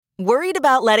Worried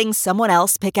about letting someone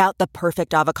else pick out the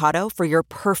perfect avocado for your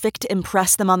perfect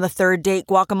impress them on the third date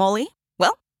guacamole?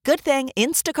 Well, good thing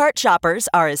Instacart shoppers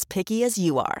are as picky as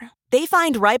you are. They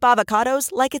find ripe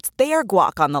avocados like it's their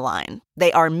guac on the line.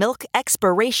 They are milk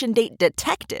expiration date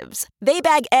detectives. They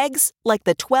bag eggs like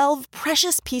the 12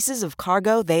 precious pieces of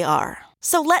cargo they are.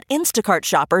 So let Instacart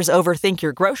shoppers overthink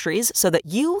your groceries so that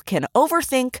you can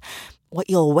overthink what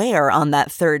you'll wear on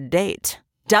that third date.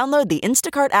 Download the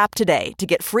Instacart app today to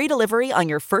get free delivery on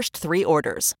your first 3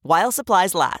 orders, while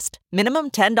supplies last.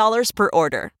 Minimum $10 per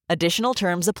order. Additional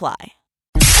terms apply.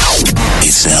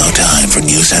 It's now time for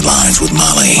news headlines with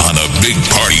Molly on a Big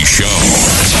Party Show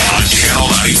on Channel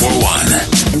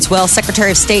 94.1. Well,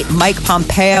 Secretary of State Mike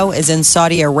Pompeo is in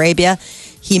Saudi Arabia.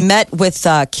 He met with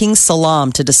King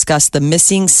Salman to discuss the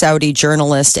missing Saudi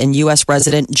journalist and U.S.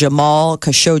 resident Jamal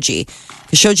Khashoggi.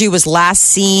 Khashoggi was last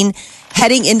seen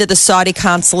heading into the Saudi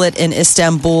consulate in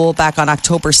Istanbul back on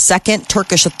October 2nd.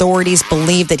 Turkish authorities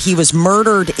believe that he was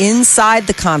murdered inside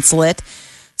the consulate.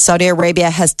 Saudi Arabia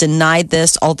has denied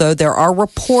this, although there are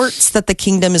reports that the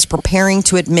kingdom is preparing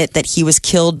to admit that he was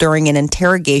killed during an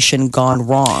interrogation gone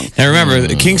wrong. Now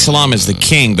remember, King Salman is the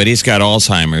king, but he's got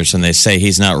Alzheimer's, and they say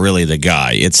he's not really the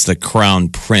guy. It's the crown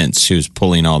prince who's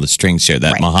pulling all the strings here,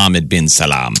 that Mohammed bin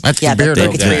Salam. That's the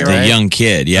bearded guy, right? The young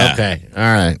kid, yeah. Okay, all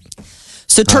right.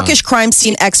 So Turkish crime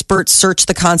scene experts searched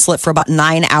the consulate for about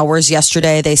 9 hours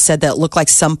yesterday. They said that it looked like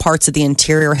some parts of the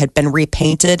interior had been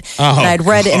repainted. And I had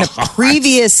read in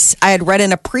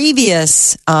a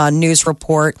previous news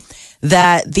report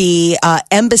that the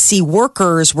embassy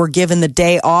workers were given the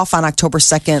day off on October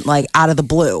 2nd, like out of the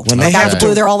blue. When they have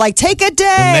to, they're all like, take a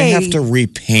day. When they have to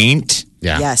repaint,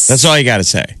 yes, that's all you got to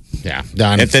say. Yeah,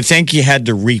 done. If they think you had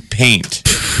to repaint,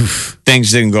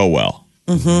 things didn't go well.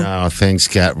 Mm-hmm. No, things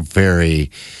got very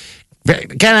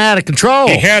kind of out of control.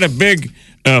 He had a big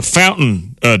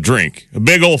fountain drink, a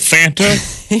big old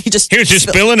Fanta. He was just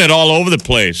spilling it all over the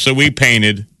place. So we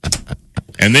painted.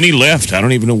 And then he left. I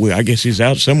don't even know. I guess he's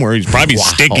out somewhere. He's probably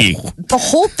sticky. The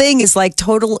whole thing is like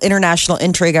total international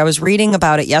intrigue. I was reading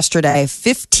about it yesterday.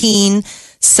 15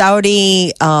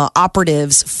 Saudi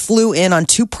operatives flew in on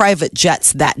 2 private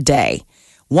jets that day.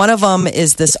 One of them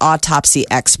is this autopsy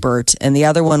expert, and the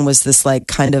other one was this like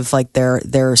kind of like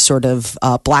their sort of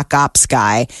black ops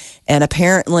guy. And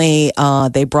apparently,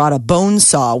 they brought a bone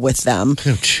saw with them.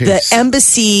 Oh, the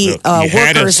embassy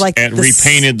workers like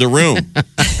repainted the room.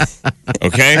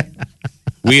 Okay,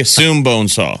 we assume bone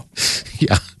saw.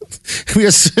 Yeah, we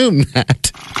assume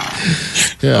that.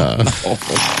 Yeah,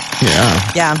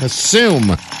 yeah.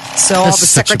 Assume. So all the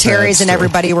secretaries and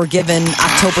everybody were given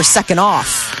October 2nd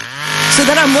off. So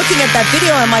then I'm looking at that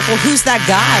video and I'm like, well, who's that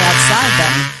guy outside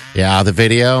then? Yeah, the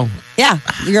video. Yeah.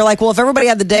 You're like, well, if everybody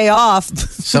had the day off.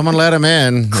 Someone let him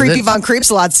in. Creepy Von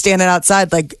Creepsalot standing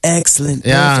outside like, excellent.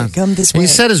 Yeah. Perfect, come this way. He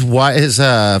said his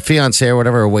fiance or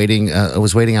whatever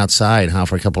was waiting outside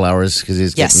for a couple hours because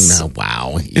he's getting,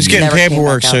 wow. He's getting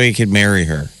paperwork so he could marry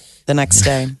her. The next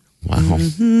day. Wow.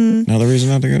 Mm-hmm. Another reason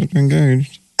not to get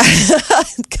engaged.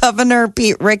 Governor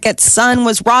Pete Ricketts' son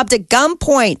was robbed at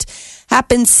gunpoint.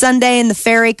 Happened Sunday in the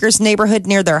Fair Acres neighborhood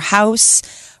near their house.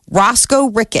 Roscoe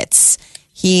Ricketts.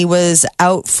 He was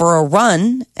out for a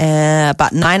run.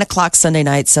 About 9 o'clock Sunday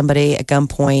night, somebody at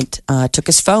gunpoint took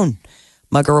his phone.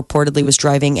 Mugger reportedly was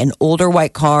driving an older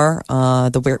white car.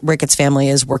 The Ricketts family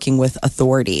is working with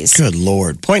authorities. Good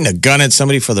Lord. Pointing a gun at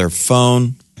somebody for their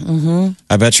phone. Mm-hmm.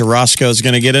 I bet you Roscoe's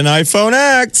going to get an iPhone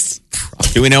X.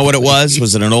 Do we know what it was?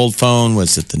 Was it an old phone?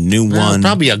 Was it the new one?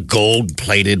 Probably a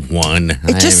gold-plated one.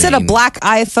 It just said a black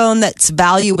iPhone that's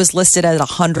value was listed at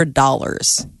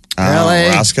 $100. Really?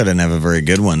 Roscoe didn't have a very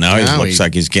good one. Now he looks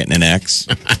like he's getting an X.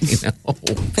 I know.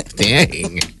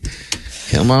 Dang.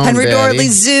 Come on, Henry Daddy. Dorley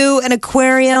Zoo and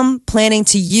Aquarium planning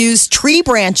to use tree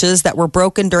branches that were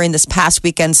broken during this past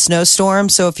weekend snowstorm.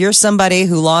 So if you're somebody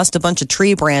who lost a bunch of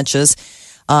tree branches,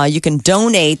 you can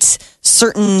donate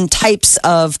certain types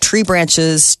of tree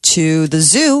branches to the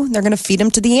zoo. They're going to feed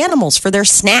them to the animals for their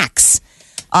snacks.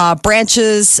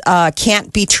 Branches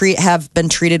can't be have been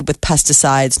treated with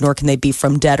pesticides, nor can they be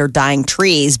from dead or dying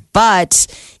trees. But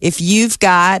if you've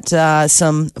got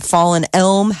some fallen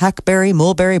elm, hackberry,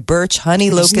 mulberry, birch,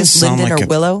 honey, locust, linden, or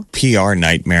willow, PR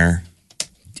nightmare.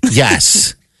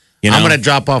 Yes. You know, I'm going to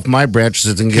drop off my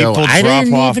branches and go, I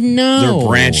didn't even know. Their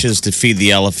branches to feed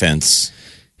the elephants.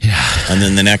 Yeah. And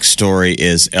then the next story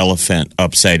is elephant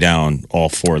upside down, all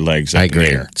 4 legs up I in the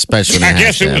agree. air. Especially when I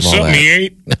guess it was something he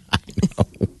ate. I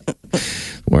know.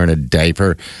 Wearing a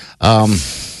diaper.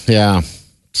 Yeah.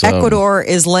 So. Ecuador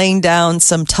is laying down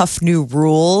some tough new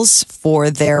rules for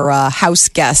their house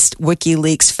guest,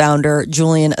 WikiLeaks founder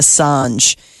Julian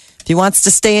Assange. If he wants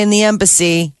to stay in the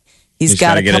embassy, he's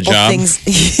got a couple things.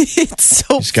 It's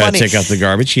so he's got to take out the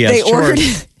garbage. He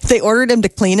has they ordered him to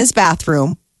clean his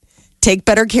bathroom, take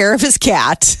better care of his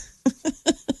cat.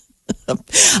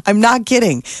 I'm not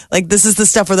kidding. Like, this is the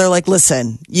stuff where they're like,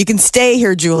 listen, you can stay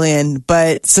here, Julian,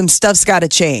 but some stuff's got to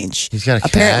change. He's got a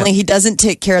Apparently, cat. he doesn't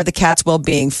take care of the cat's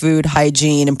well-being, food,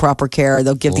 hygiene, and proper care.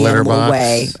 They'll give the animal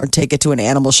away or take it to an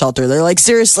animal shelter. They're like,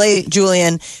 seriously,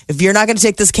 Julian, if you're not going to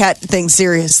take this cat thing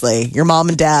seriously, your mom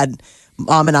and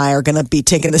I are going to be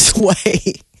taking this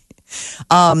away.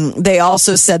 They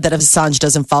also said that if Assange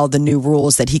doesn't follow the new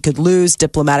rules, that he could lose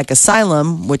diplomatic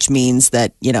asylum, which means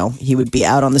that, he would be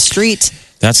out on the street.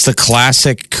 That's the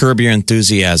classic Curb Your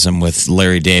Enthusiasm with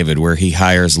Larry David, where he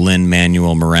hires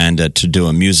Lin-Manuel Miranda to do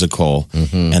a musical,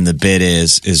 and the bit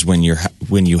is when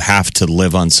you have to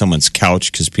live on someone's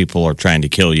couch because people are trying to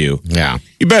kill you. Yeah,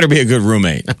 you better be a good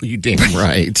roommate. You damn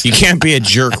right. You can't be a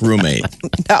jerk roommate.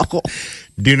 No.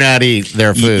 Do not eat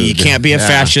their food. You can't be a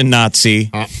fashion Nazi.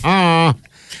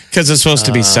 Because it's supposed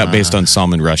to be set based on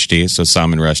Salman Rushdie. So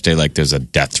Salman Rushdie, there's a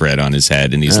death threat on his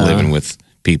head, and he's living with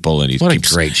people, and he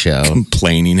keeps a great show.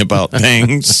 Complaining about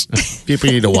things.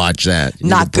 People need to watch that.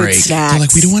 Not good snacks. They're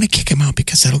like, we don't want to kick him out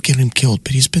because that'll get him killed.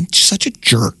 But he's been such a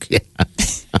jerk. Yeah.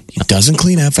 He doesn't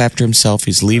clean up after himself.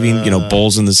 He's leaving,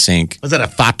 bowls in the sink. Was that a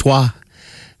fatwa?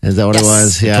 Is that what it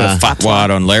was? Yeah. Put a fatwa out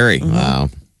on Larry. Mm-hmm. Wow.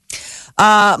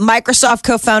 Microsoft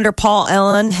co-founder Paul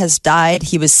Allen has died.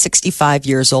 He was 65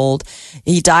 years old.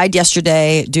 He died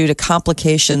yesterday due to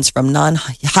complications from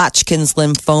non-Hodgkin's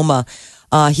lymphoma.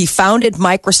 He founded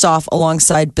Microsoft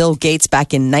alongside Bill Gates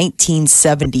back in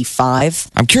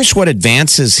 1975. I'm curious what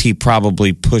advances he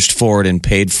probably pushed forward and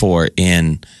paid for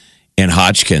in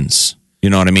Hodgkin's. You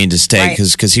know what I mean? To stay,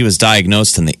 because he was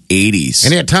diagnosed in the 80s.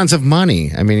 And he had tons of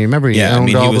money. I mean, remember, he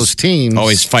owned all those teams.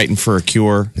 Always fighting for a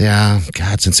cure. Yeah.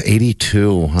 God, since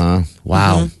 82, huh?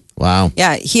 Wow. Mm-hmm. Wow.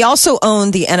 Yeah. He also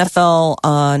owned the NFL,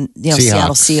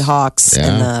 Seattle Seahawks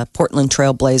and the Portland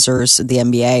Trail Blazers, the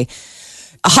NBA.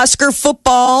 Husker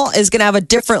football is going to have a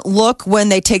different look when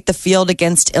they take the field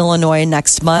against Illinois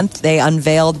next month. They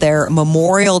unveiled their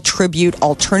Memorial Tribute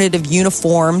alternative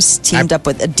uniforms, teamed up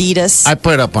with Adidas. I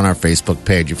put it up on our Facebook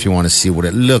page if you want to see what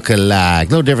it look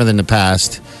like. No different than the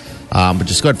past. But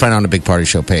just go ahead and find it on the Big Party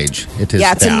Show page. It is.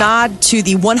 Yeah, it's a nod to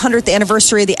the 100th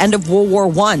anniversary of the end of World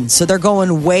War I. So they're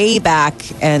going way back.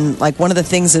 And one of the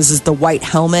things is the white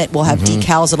helmet will have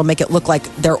decals that'll make it look like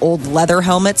their old leather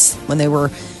helmets when they were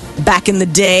back in the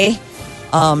day.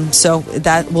 So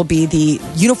that will be the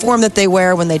uniform that they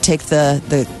wear when they take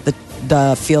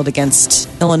the field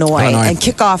against Illinois. And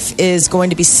kickoff is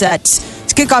going to be set.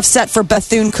 It's kickoff set for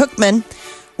Bethune-Cookman.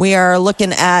 We are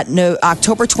looking at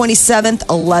October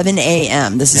 27th, 11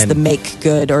 a.m. This is the make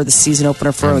good or the season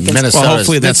opener for against Minnesota. Well,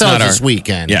 hopefully that's not this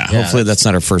weekend. Yeah, hopefully that's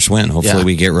not our first win. Hopefully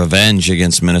we get revenge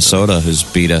against Minnesota, who's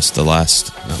beat us the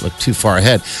last. Not look too far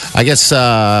ahead. I guess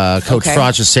Coach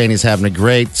Froch is saying he's having a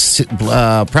great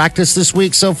practice this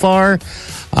week so far.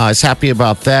 He's happy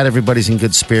about that. Everybody's in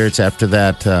good spirits after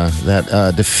that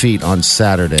defeat on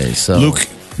Saturday. So Luke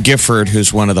Gifford,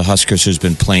 who's one of the Huskers who's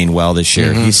been playing well this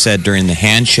year, he said during the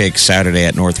handshake Saturday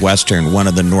at Northwestern, one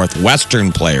of the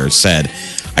Northwestern players said,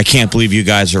 "I can't believe you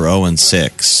guys are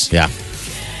 0-6." Yeah.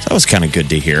 So that was kind of good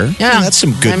to hear. Yeah. That's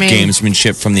some good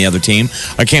gamesmanship from the other team.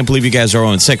 I can't believe you guys are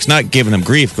 0-6. Not giving them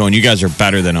grief, going, you guys are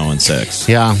better than 0-6.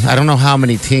 Yeah. I don't know how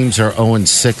many teams are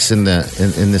 0-6 in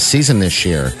the season this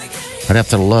year. I'd have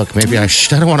to look. Maybe I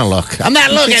don't want to look. I'm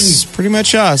not looking. It's pretty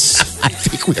much us. I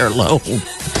think we are low.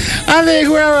 I think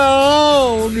we're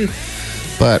alone.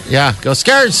 But yeah, go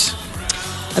Scares.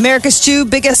 America's two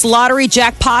biggest lottery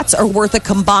jackpots are worth a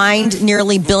combined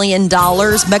nearly $1 billion.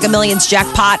 Mega Millions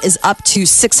jackpot is up to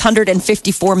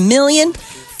 $654 million.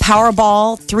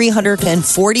 Powerball,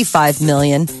 $345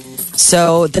 million.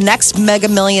 So the next Mega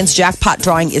Millions jackpot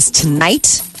drawing is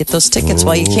tonight. Get those tickets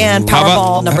while you can.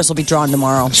 Powerball numbers will be drawn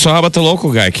tomorrow. So how about the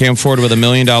local guy? Came forward with $1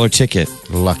 million ticket.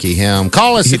 Lucky him.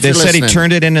 Call us if They you're said listening. he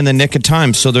turned it in the nick of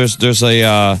time. So there's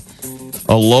a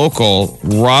local,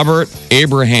 Robert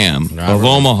Abraham of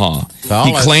Omaha. Call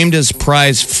He us. claimed his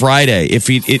prize Friday. If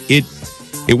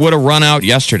it would have run out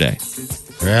yesterday.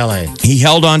 Really? He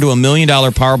held on to $1 million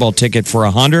Powerball ticket for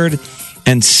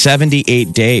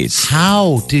 178 days.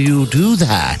 How do you do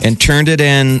that? And turned it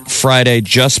in Friday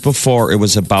just before it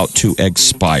was about to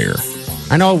expire.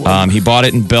 I know. He bought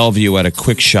it in Bellevue at a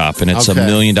quick shop, and it's $1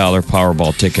 million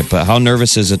Powerball ticket. But how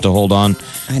nervous is it to hold on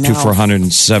to for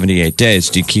 178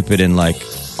 days? Do you keep it in a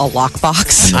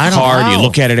lockbox? I don't car? know. Do you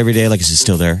look at it every day? Like, is it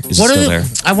still there? Is it still there?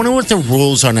 I wonder what the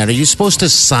rules are now. Are you supposed to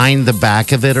sign the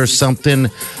back of it or something?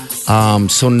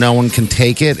 so no one can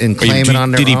take it and claim it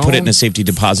on their own. Did he put it in a safety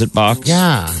deposit box?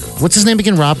 Yeah. What's his name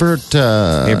again? Robert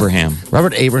Abraham.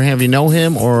 Robert Abraham. You know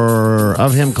him or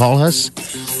of him? Call us.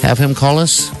 Have him call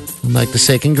us. I'd like to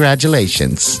say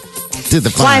congratulations to the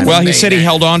fine. Well, he said he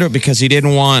held on to it because he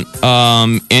didn't want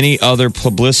any other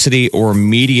publicity or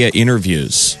media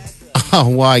interviews. Oh,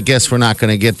 well, I guess we're not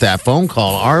going to get that phone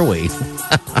call, are we?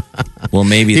 Well,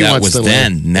 maybe that was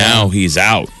then. Now he's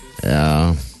out.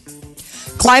 Yeah.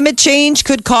 Climate change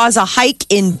could cause a hike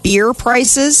in beer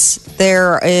prices.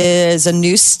 There is a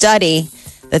new study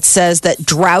that says that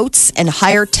droughts and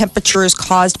higher temperatures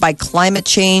caused by climate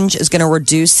change is going to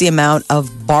reduce the amount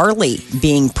of barley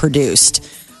being produced.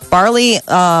 Barley,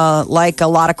 like a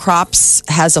lot of crops,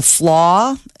 has a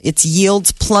flaw. Its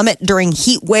yields plummet during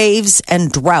heat waves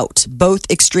and drought, both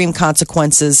extreme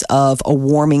consequences of a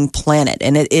warming planet.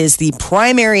 And it is the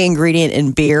primary ingredient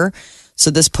in beer. So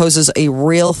this poses a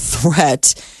real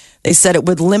threat. They said it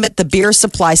would limit the beer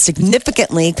supply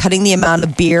significantly, cutting the amount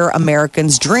of beer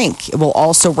Americans drink. It will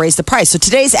also raise the price. So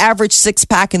today's average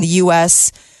 6-pack in the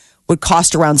U.S. would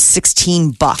cost around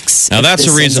 $16. Now that's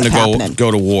a reason to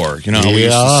go to war. You know how we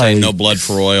used to say no blood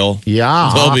for oil?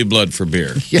 Yeah. There'll be blood for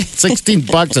beer. Yeah, $16 a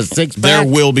 6-pack. There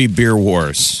will be beer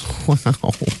wars.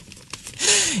 Wow.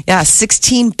 Yeah,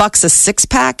 $16 a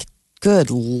 6-pack.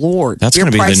 Good Lord. That's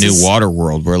going to be the new water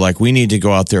world where like we need to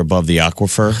go out there above the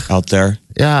aquifer out there.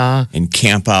 Yeah. And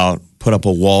camp out, put up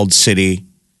a walled city,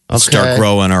 start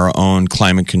growing our own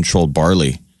climate controlled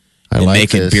barley and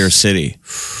make it beer city.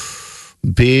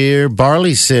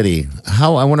 Barley City.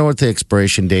 I wonder what the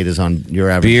expiration date is on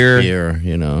your average beer,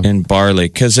 you know. And barley.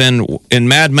 Because in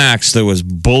Mad Max, there was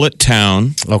Bullet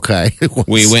Town. Okay.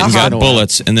 We went and got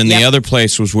bullets. And then the other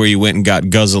place was where you went and got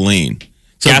gasoline.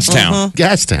 Gas Town.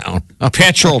 Gas Town.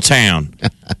 Petrol Town.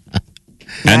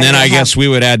 And then I guess we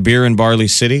would add beer in Barley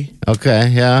City. Okay,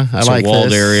 yeah. I like this. It's a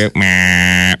walled area.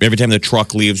 Every time the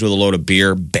truck leaves with a load of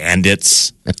beer,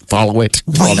 bandits. Follow it.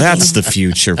 Well, that's the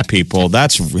future, people.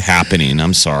 That's happening.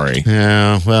 I'm sorry.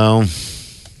 Yeah, well,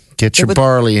 get your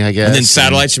barley, I guess. And then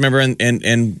satellites, remember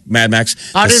in Mad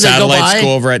Max? How the did satellites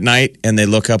go over at night and they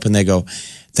look up and they go,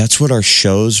 that's what our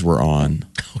shows were on.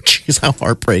 Oh, jeez, how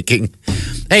heartbreaking.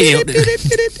 Hey,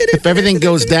 if everything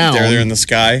goes down. They're in the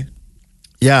sky.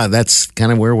 Yeah, that's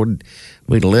kind of where we'd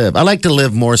live. I like to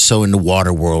live more so in the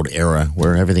water world era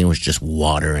where everything was just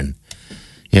water and,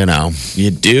 you know.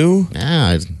 You do?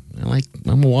 Yeah,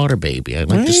 I'm a water baby. I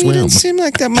like to swim. You didn't seem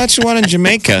like that much one in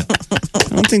Jamaica. I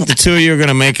don't think the two of you are going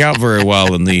to make out very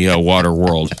well in the water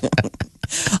world.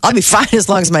 I'll be fine as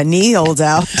long as my knee holds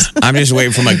out. I'm just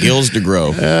waiting for my gills to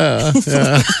grow. Yeah.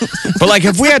 But like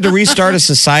if we had to restart a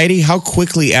society, how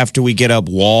quickly after we get up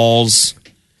walls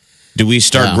do we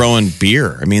start growing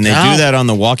beer? I mean, they do that on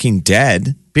The Walking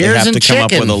Dead. Beers they have and to come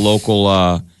up with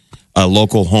a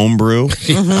local home brew.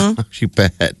 You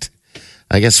bet.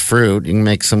 I guess fruit. You can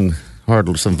make some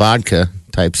vodka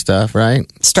type stuff, right?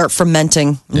 Start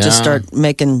fermenting and just start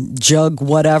making jug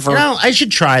whatever. You know, I should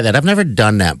try that. I've never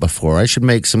done that before. I should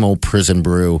make some old prison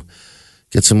brew.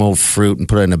 Get some old fruit and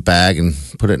put it in a bag and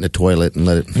put it in the toilet and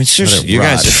let it. It's just you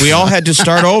guys. If we all had to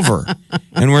start over,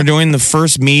 and we're doing the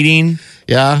first meeting,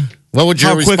 what would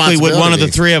your how quickly would one of the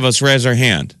three of us raise our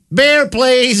hand? Beer,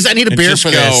 please. I need a beer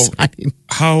for this.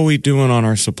 How are we doing on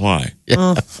our supply?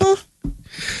 Yeah.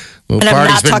 Well, and I'm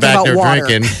not talking about water.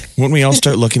 Drinking. Wouldn't we all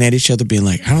start looking at each other, being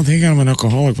like, "I don't think I'm an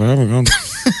alcoholic, but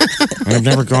I've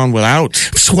never gone without."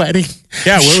 Sweating.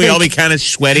 Yeah, wouldn't we all be kind of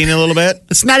sweating a little bit?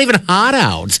 It's not even hot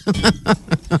out.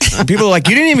 People are like,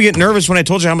 "You didn't even get nervous when I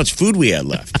told you how much food we had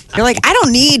left." You're like, I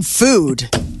don't need food.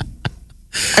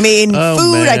 I mean,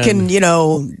 food I can,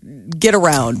 get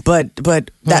around, but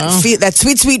that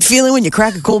sweet feeling when you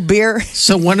crack a cold beer.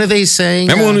 So when are they saying?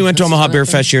 Remember when we went to Omaha Beer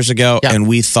Fest years ago, and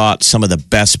we thought some of the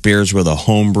best beers were the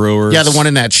home brewers? Yeah, the one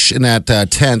in that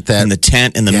tent, in the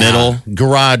tent in the middle,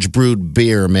 garage brewed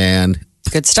beer, man.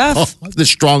 Good stuff. The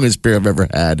strongest beer I've ever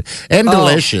had, and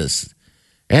delicious,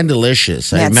 Man,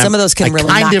 some of those can really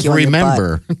knock you on your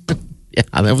butt.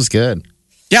 Yeah, that was good.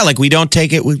 Yeah, like we don't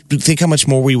take it. We think how much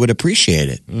more we would appreciate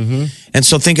it. Mm-hmm. And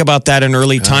so think about that in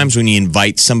early times when you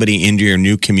invite somebody into your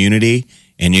new community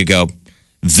and you go,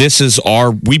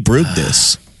 we brewed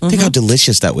this. Think how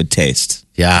delicious that would taste.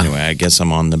 Yeah. Anyway, I guess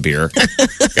I'm on the beer.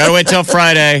 Gotta wait till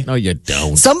Friday. No, you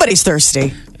don't. Somebody's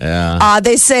thirsty. Yeah.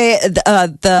 They say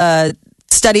the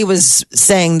study was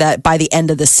saying that by the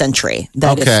end of the century,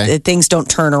 that if things don't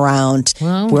turn around,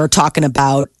 we're talking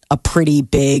about a pretty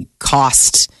big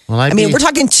cost. We're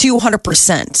talking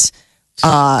 200%.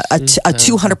 a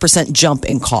 200% jump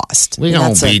in cost. We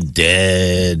gonna be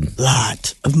dead.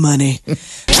 Lot of money.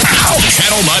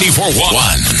 Channel 94.1.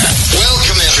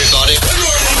 Welcome, everybody.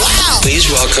 Wow. Please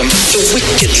welcome the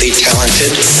wickedly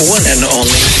talented one and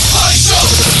only.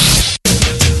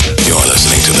 You're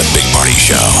listening to The Big Party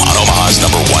Show on Omaha's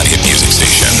 #1 hit music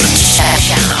station.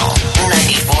 Channel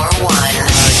 94.1.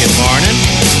 Good morning.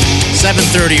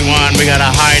 7:31. We got a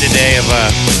high today of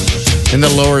in the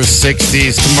lower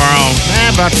 60s. Tomorrow,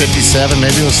 about 57.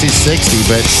 Maybe we'll see 60.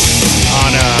 But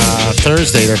on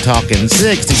Thursday, they're talking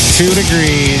 62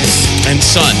 degrees. And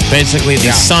sun. Basically,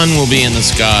 the sun will be in the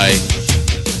sky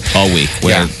all week.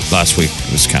 Where last week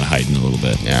it was kind of hiding a little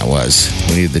bit. Yeah, it was.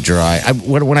 We need the dry.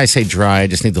 When I say dry, I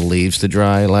just need the leaves to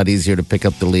dry. A lot easier to pick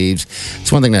up the leaves.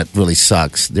 It's one thing that really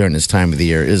sucks during this time of the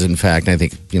year is, in fact, I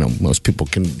think most people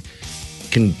can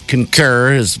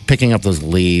concur, is picking up those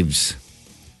leaves.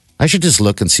 I should just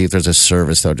look and see if there's a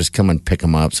service that'll just come and pick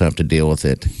them up so I have to deal with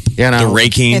it. The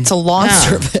raking. It's a lawn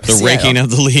service. The raking of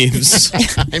the leaves.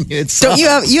 I mean, it's So you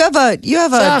have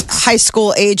a high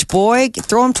school age boy.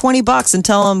 Throw him $20 and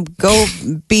tell him go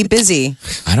be busy.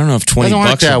 I don't know if $20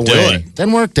 will do it.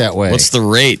 Doesn't work that way. What's the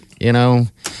rate?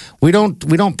 We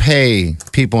don't pay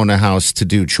people in the house to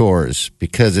do chores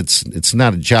because it's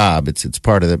not a job. It's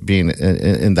part of being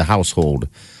in the household.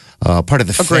 Part of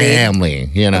the family,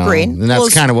 Agreed. And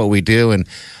that's kind of what we do. And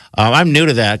I'm new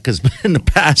to that because in the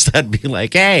past I'd be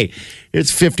like, "Hey,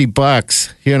 it's $50,"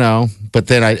 But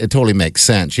then it totally makes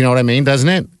sense. You know what I mean? Doesn't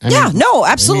it? No,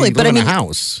 absolutely. But in a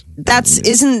house.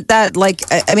 Isn't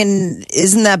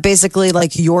that basically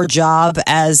like your job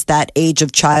as that age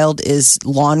of child is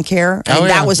lawn care?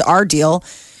 That was our deal.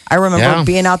 I remember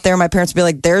being out there. My parents would be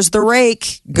like, "There's the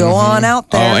rake. Go on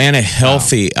out there." Oh, and a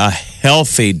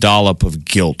healthy dollop of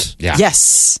guilt. Yeah.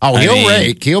 Yes. Oh, he'll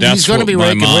rake. He's going to be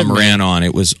raking. My mom ran on.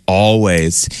 It was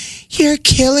always, "You're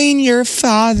killing your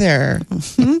father."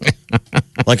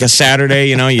 Like a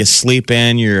Saturday, you sleep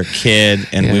in. You're a kid,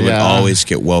 and we would always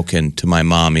get woken to my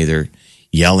mom either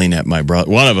yelling at my brother.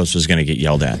 One of us was going to get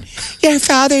yelled at. "Your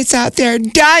father's out there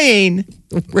dying."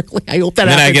 Really? I hope that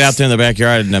and happens. Then I get out there in the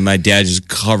backyard, and then my dad just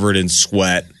covered in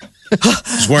sweat.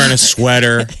 He's wearing a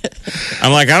sweater.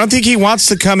 I'm like, I don't think he wants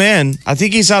to come in. I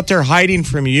think he's out there hiding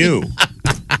from you.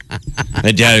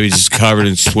 My dad was just covered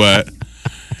in sweat.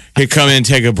 He'd come in,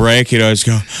 take a break. He'd always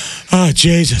go, "Oh,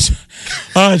 Jesus.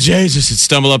 Oh, Jesus." He'd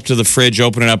stumble up to the fridge,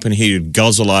 open it up, and he'd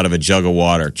guzzle out of a jug of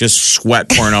water. Just sweat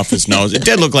pouring off his nose. It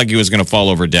did look like he was going to fall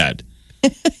over dead.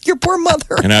 Your poor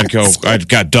mother. And I'd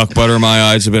got duck butter in my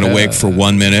eyes. I've been awake for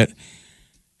 1 minute.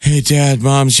 "Hey, Dad,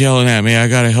 Mom's yelling at me. I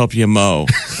got to help you mow."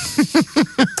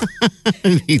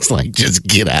 He's like, "Just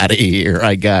get out of here.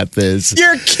 I got this."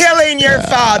 "You're killing your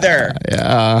father."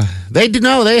 Yeah. They do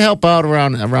know. They help out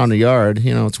around the yard.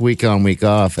 It's week on, week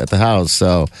off at the house.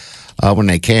 So when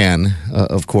they can,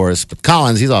 of course. But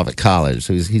Collins, he's off at college,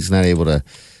 so he's not able to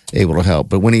help.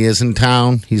 But when he is in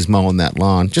town, he's mowing that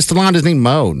lawn. Just the lawn doesn't need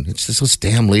mowed. It's just those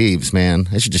damn leaves, man.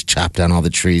 I should just chop down all the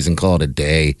trees and call it a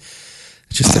day.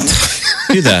 It's just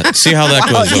do that. See how that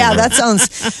goes. Yeah, over.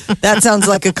 that sounds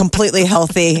like a completely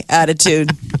healthy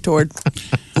attitude toward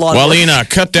lawn. Well, Lena,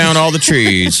 cut down all the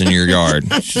trees in your yard.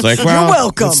 She's like, "Well, you're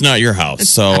welcome. It's not your house,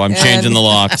 so I'm changing the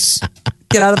locks."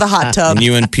 Get out of the hot tub. And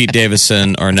you and Pete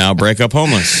Davidson are now breakup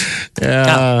homeless.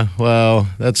 Yeah, well,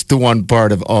 that's the one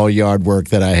part of all yard work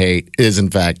that I hate is, in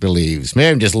fact, the leaves.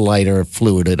 Maybe just lighter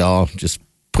fluid it all. Just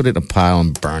put it in a pile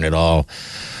and burn it all.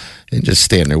 And just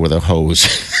stand there with a hose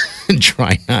and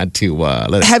try not to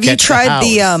let it Have you catch tried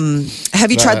the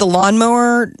Have you tried the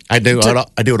lawnmower? I do.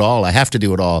 I do it all. I have to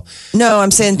do it all. No,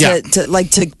 I'm saying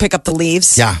to pick up the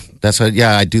leaves. Yeah, that's what.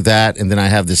 Yeah, I do that, and then I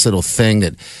have this little thing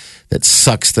that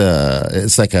sucks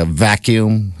it's like a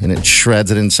vacuum and it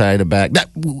shreds it inside the back.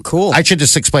 Cool. I should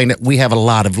just explain that we have a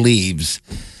lot of leaves,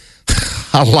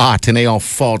 a lot, and they all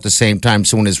fall at the same time.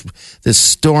 So when this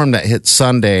storm that hit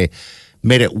Sunday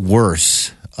made it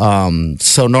worse.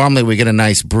 So normally we get a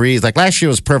nice breeze. Like last year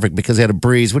was perfect because they had a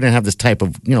breeze. We didn't have this type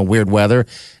of, weird weather.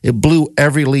 It blew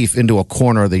every leaf into a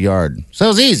corner of the yard. So it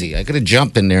was easy. I could have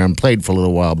jumped in there and played for a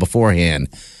little while beforehand.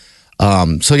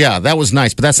 So yeah, that was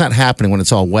nice, but that's not happening when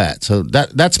it's all wet. So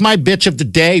that's my bitch of the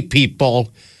day,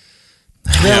 people.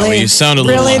 Really? Yeah, well, you sound a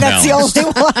little That's the only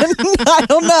one?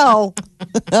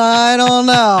 I don't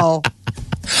know.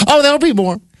 Oh, there'll be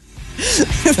more.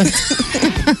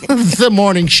 The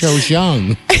morning show's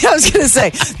young. I was going to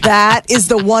say, that is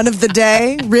the one of the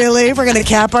day? Really? We're going to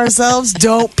cap ourselves?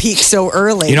 Don't peak so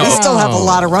early. We still have a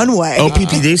lot of runway.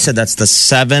 OPPD said that's the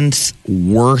 7th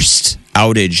worst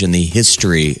outage in the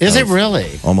history. Is it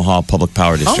really? Omaha Public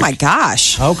Power District. Oh, my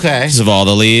gosh. Okay. Because of all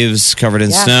the leaves covered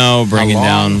in snow, bringing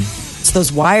down it's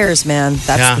those wires, man.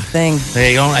 That's the thing.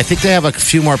 I think they have a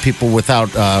few more people without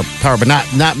power, but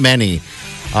not many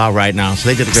right now. So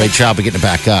they did a great job of getting it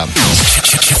back up.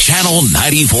 Channel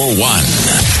 94.1.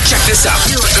 Check this out.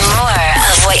 More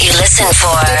of what you listen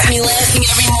for. Gets me laughing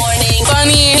every morning.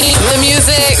 Funny, the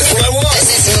music.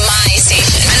 This is my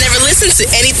station. I never listen to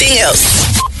anything else.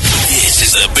 This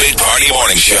is the Big Party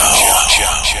Morning Show.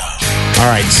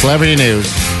 All right, celebrity news.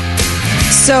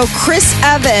 So Chris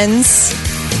Evans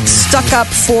stuck up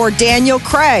for Daniel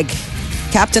Craig.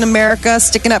 Captain America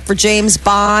sticking up for James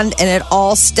Bond, and it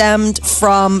all stemmed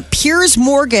from Piers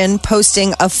Morgan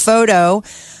posting a photo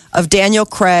of Daniel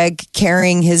Craig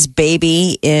carrying his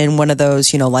baby in one of those,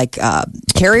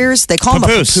 carriers. They call them a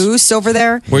papoose over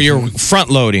there. Where you're front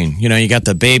loading. You got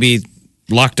the baby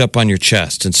locked up on your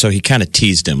chest. And so he kind of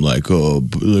teased him like, oh,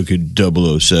 look at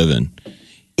 007.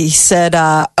 He said,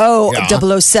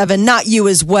 007, not you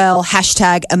as well.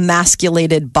 #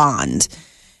 emasculated Bond.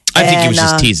 I think he was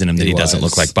just teasing him that he doesn't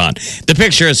look like Bond. The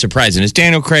picture is surprising. It's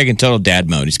Daniel Craig in total dad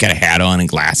mode. He's got a hat on and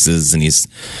glasses, and he's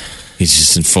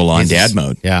just in full-on dad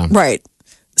mode. Yeah. Right.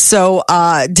 So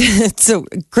so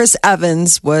Chris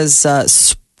Evans was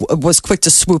quick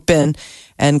to swoop in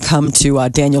and come to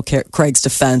Daniel Craig's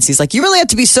defense. He's like, you really have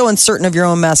to be so uncertain of your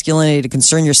own masculinity to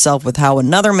concern yourself with how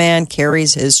another man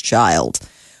carries his child.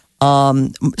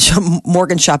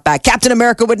 Morgan shot back, Captain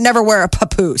America would never wear a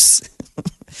papoose.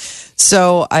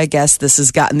 So I guess this has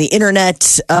gotten the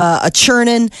internet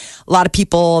a-churning. A lot of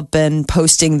people have been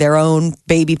posting their own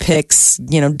baby pics,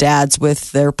 dads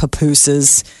with their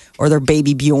papooses or their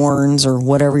baby Bjorns or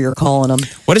whatever you're calling them.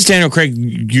 What does Daniel Craig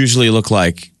usually look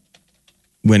like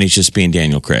when he's just being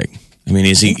Daniel Craig? I mean,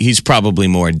 he's probably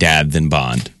more dad than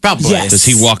Bond. Probably. Yes. Does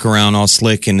he walk around all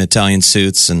slick in Italian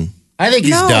suits? And I think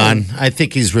he's done. I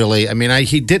think he's really,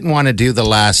 he didn't want to do the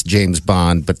last James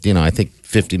Bond, but, I think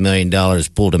 $50 million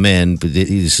pulled him in, but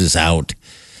he's just out.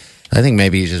 I think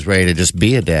maybe he's just ready to just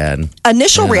be a dad.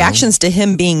 Initial reactions to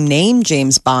him being named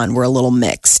James Bond were a little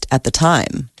mixed at the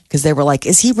time because they were like,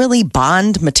 is he really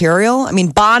Bond material? I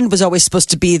mean, Bond was always supposed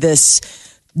to be this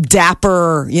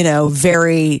dapper,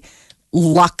 very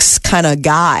luxe kind of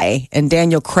guy. And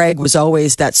Daniel Craig was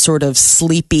always that sort of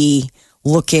sleepy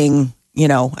looking,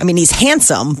 he's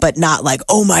handsome, but not like,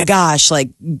 oh my gosh,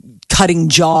 like cutting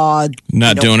jaw.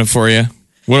 Not doing it for you?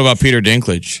 What about Peter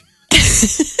Dinklage?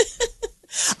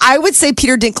 I would say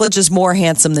Peter Dinklage is more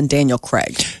handsome than Daniel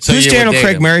Craig. So who's Daniel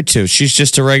Craig married to? She's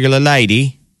just a regular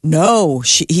lady. No,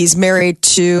 he's married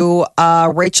to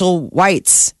Rachel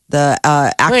Weisz, the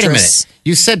actress. Wait a minute.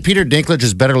 You said Peter Dinklage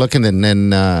is better looking than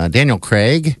Daniel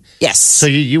Craig? Yes. So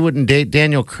you wouldn't date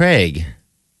Daniel Craig?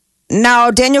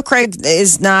 No, Daniel Craig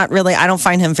is not really, I don't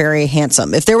find him very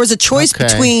handsome. If there was a choice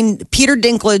between Peter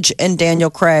Dinklage and Daniel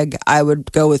Craig, I would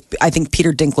go with, I think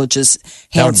Peter Dinklage is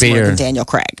handsomer than Daniel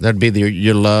Craig. That'd be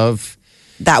your love?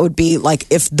 That would be like,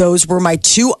 if those were my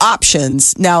two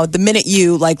options. Now, the minute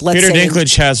you, let's Peter say. Peter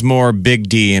Dinklage has more Big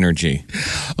D energy.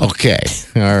 Okay.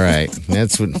 All right.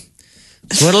 That's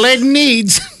what a lady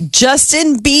needs.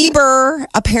 Justin Bieber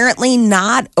apparently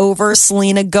not over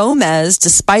Selena Gomez,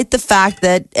 despite the fact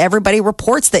that everybody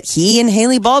reports that he and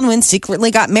Hailey Baldwin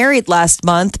secretly got married last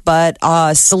month. But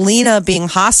Selena being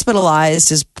hospitalized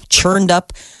has churned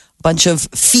up a bunch of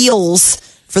feels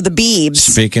for the Biebs.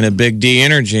 Speaking of Big D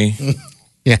energy.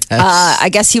 Yes. I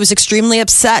guess he was extremely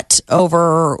upset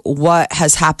over what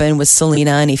has happened with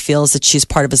Selena, and he feels that she's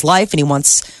part of his life and he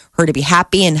wants her to be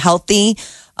happy and healthy.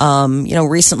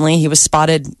 Recently he was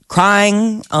spotted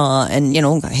crying,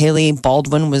 and Hailey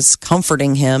Baldwin was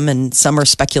comforting him, and some are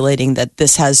speculating that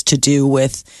this has to do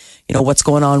with, what's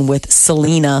going on with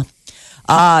Selena.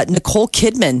 Nicole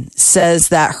Kidman says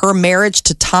that her marriage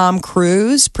to Tom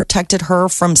Cruise protected her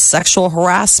from sexual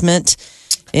harassment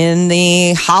in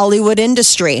the Hollywood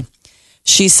industry.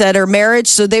 She said her marriage,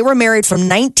 so they were married from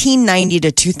 1990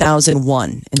 to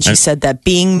 2001. And she said that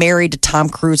being married to Tom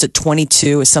Cruise at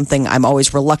 22 is something I'm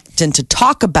always reluctant to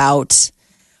talk about.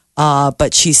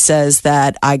 But she says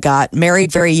that I got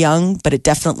married very young, but it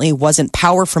definitely wasn't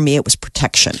power for me. It was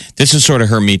protection. This is sort of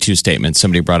her Me Too statement.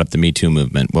 Somebody brought up the Me Too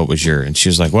movement. What was your? And she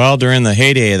was like, well, during the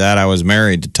heyday of that, I was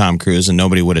married to Tom Cruise and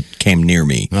nobody would have came near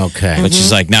me. Okay. But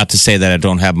she's like, not to say that I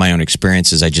don't have my own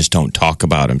experiences. I just don't talk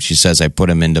about them. She says I put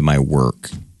them into my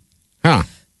work. Huh.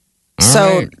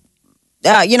 So,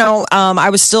 I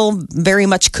was still very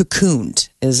much cocooned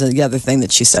is the other thing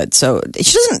that she said. So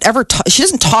she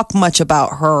doesn't talk much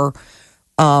about her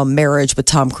marriage with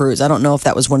Tom Cruise. I don't know if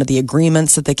that was one of the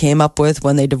agreements that they came up with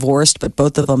when they divorced, but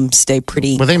both of them stay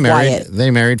pretty Were they married? quiet.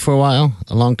 They married for a while?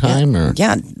 A long time?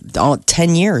 Yeah,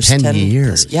 10 years. 10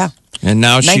 years. Yeah. And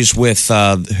now she's with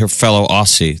her fellow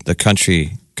Aussie, the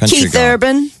country Keith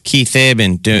Urban. Keith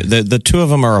Urban. The two of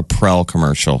them are a Prel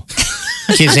commercial.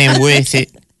 Kids ain't with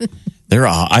it.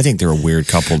 I think they're a weird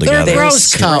couple together. They're a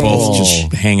gross couple. Both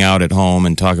just hang out at home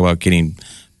and talk about getting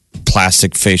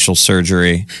plastic facial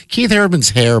surgery. Keith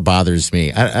Urban's hair bothers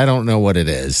me. I don't know what it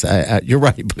is. You're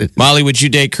right. But Molly, would you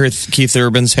date Keith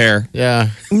Urban's hair?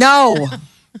 Yeah. No.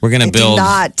 We're gonna build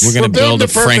a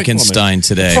Frankenstein woman.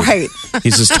 today. Right.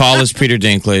 He's as tall as Peter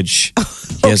Dinklage.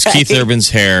 He has Keith Urban's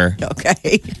hair.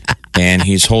 Okay. And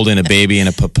he's holding a baby in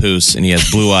a papoose, and he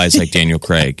has blue eyes like Daniel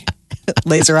Craig.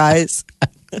 Laser eyes.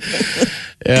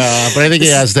 Yeah, but I think he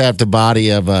has to have the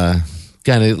body of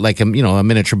kind of like a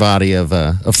miniature body of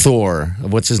Thor.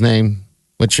 What's his name?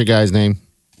 What's your guy's name?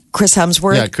 Chris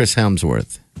Hemsworth. Yeah, Chris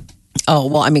Hemsworth. Oh,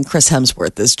 well, I mean, Chris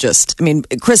Hemsworth is just,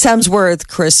 Chris Hemsworth,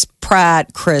 Chris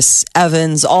Pratt, Chris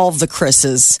Evans, all of the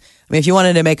Chris's. I mean, if you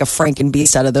wanted to make a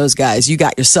Frankenbeast out of those guys, you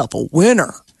got yourself a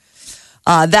winner.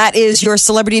 That is your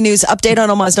celebrity news update on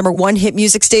Omaha's number one hit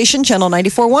music station, Channel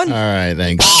 94.1. All right,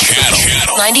 thanks.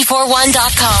 Channel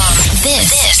 941.com.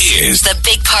 This is the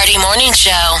Big Party Morning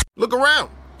Show. Look around.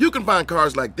 You can find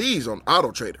cars like these on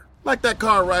AutoTrader, like that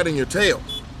car riding your tail.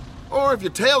 Or if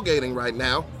you're tailgating right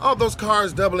now, all those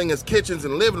cars doubling as kitchens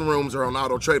and living rooms are on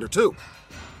AutoTrader too.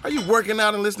 Are you working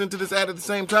out and listening to this ad at the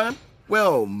same time?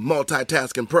 Well,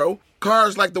 multitasking pro,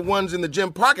 cars like the ones in the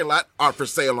gym parking lot are for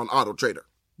sale on AutoTrader.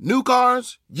 New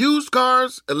cars, used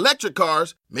cars, electric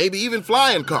cars, maybe even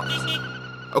flying cars.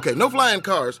 Okay, no flying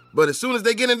cars, but as soon as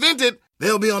they get invented,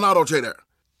 they'll be on AutoTrader.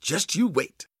 Just you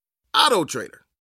wait. AutoTrader.